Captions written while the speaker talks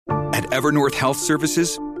Evernorth Health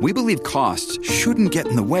Services, we believe costs shouldn't get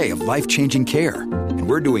in the way of life-changing care, and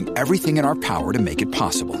we're doing everything in our power to make it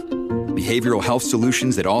possible. Behavioral health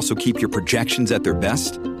solutions that also keep your projections at their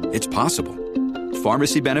best? It's possible.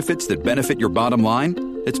 Pharmacy benefits that benefit your bottom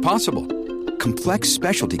line? It's possible. Complex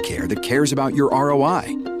specialty care that cares about your ROI?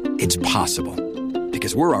 It's possible.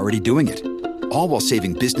 Because we're already doing it. All while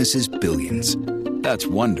saving businesses billions. That's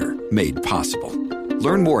Wonder made possible.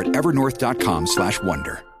 Learn more at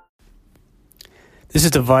evernorth.com/wonder. This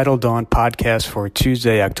is the Vital Dawn podcast for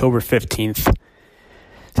Tuesday, October 15th.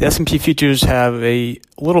 The S&P futures have a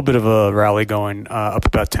little bit of a rally going, up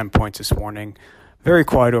about 10 points this morning. Very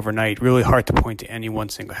quiet overnight. Really hard to point to any one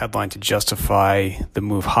single headline to justify the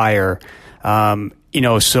move higher.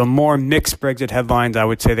 Some more mixed Brexit headlines. I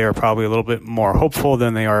would say they are probably a little bit more hopeful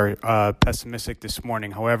than they are pessimistic this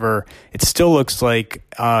morning. However, it still looks like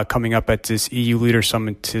coming up at this EU leader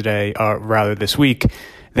summit today, this week,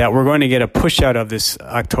 that we're going to get a push out of this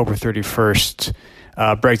October 31st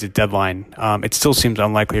Brexit deadline. It still seems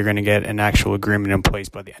unlikely you're going to get an actual agreement in place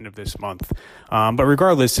by the end of this month. But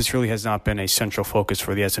regardless, this really has not been a central focus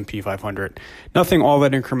for the S&P 500. Nothing all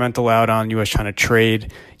that incremental out on U.S.-China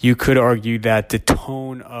trade. You could argue that the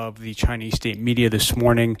tone of the Chinese state media this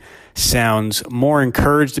morning sounds more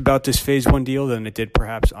encouraged about this Phase 1 deal than it did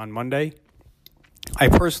perhaps on Monday. I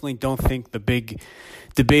personally don't think the big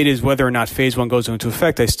debate is whether or not Phase 1 goes into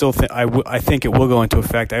effect. I think it will go into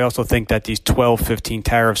effect. I also think that these 15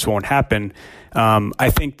 tariffs won't happen. I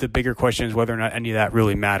think the bigger question is whether or not any of that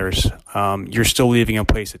really matters. You're still leaving in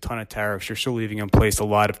place a ton of tariffs. You're still leaving in place a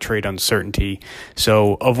lot of trade uncertainty.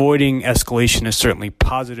 So avoiding escalation is certainly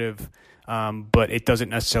positive, but it doesn't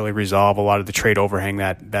necessarily resolve a lot of the trade overhang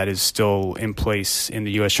that is still in place in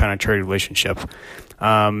the U.S.-China trade relationship.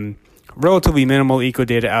 Relatively minimal eco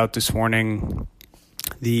data out this morning.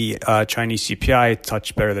 The Chinese CPI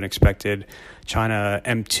touched better than expected. China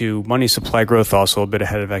M2 money supply growth also a bit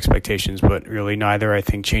ahead of expectations, but really neither, I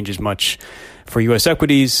think, changes much for U.S.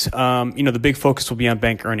 equities. The big focus will be on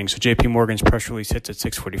bank earnings. So J.P. Morgan's press release hits at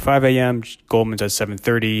 6:45 a.m., Goldman's at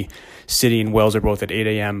 7:30, Citi and Wells are both at 8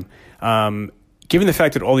 a.m. Given the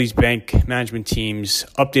fact that all these bank management teams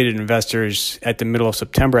updated investors at the middle of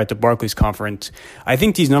September at the Barclays conference, I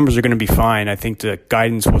think these numbers are going to be fine. I think the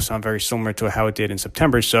guidance will sound very similar to how it did in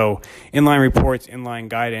September. So inline reports, inline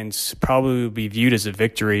guidance probably will be viewed as a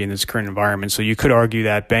victory in this current environment. So you could argue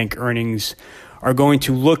that bank earnings are going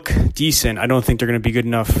to look decent. I don't think they're going to be good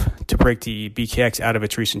enough to break the BKX out of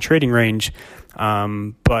its recent trading range.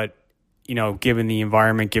 But given the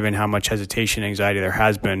environment, given how much hesitation and anxiety there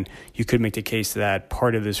has been, you could make the case that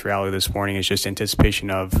part of this rally this morning is just anticipation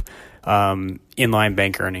of inline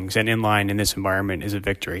bank earnings. And inline in this environment is a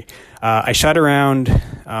victory. I shot around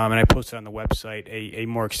and I posted on the website a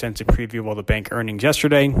more extensive preview of all the bank earnings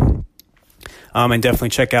yesterday. And definitely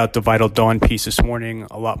check out the Vital Dawn piece this morning.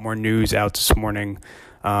 A lot more news out this morning.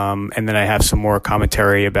 And then I have some more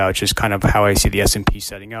commentary about just kind of how I see the S&P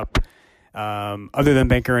setting up. Other than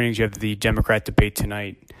bank earnings, you have the Democrat debate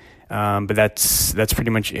tonight, but that's pretty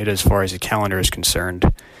much it as far as the calendar is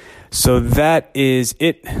concerned. So that is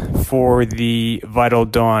it for the Vital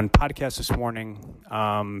Dawn podcast this morning.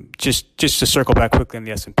 Just to circle back quickly on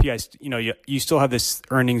the S&P, you still have this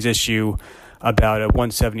earnings issue about a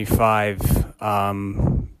 175,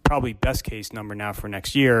 probably best case number now for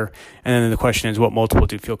next year, and then the question is, what multiple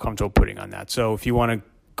do you feel comfortable putting on that? So if you want to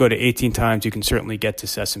go to 18 times, you can certainly get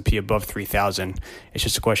this S&P above 3,000. It's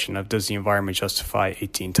just a question of, does the environment justify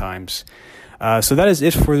 18 times? So that is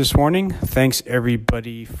it for this morning. Thanks,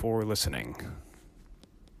 everybody, for listening.